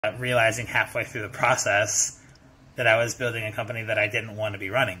realizing halfway through the process that I was building a company that I didn't want to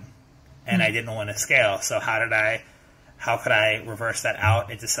be running, and I didn't want to scale. So how could I reverse that out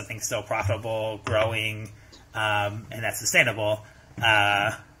into something still profitable, growing, and that's sustainable?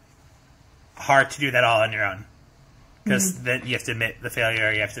 Hard to do that all on your own, because then you have to admit the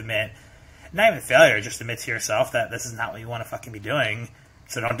failure. You have to admit, not even failure, just admit to yourself that this is not what you want to fucking be doing.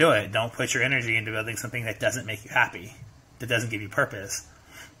 So don't do it. Don't put your energy into building something that doesn't make you happy, that doesn't give you purpose.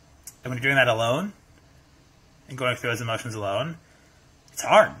 And when you're doing that alone and going through those emotions alone, it's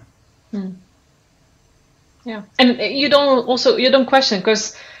hard. Yeah. And you don't question,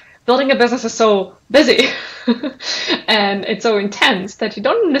 because building a business is so busy and it's so intense that you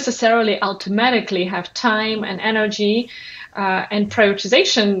don't necessarily automatically have time and energy and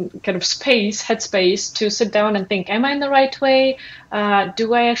prioritization kind of headspace to sit down and think, am I in the right way?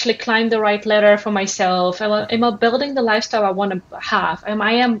 Do I actually climb the right ladder for myself? Am I building the lifestyle I want to have?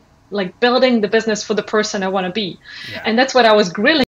 Am like building the business for the person I want to be? Yeah. And that's what I was grilling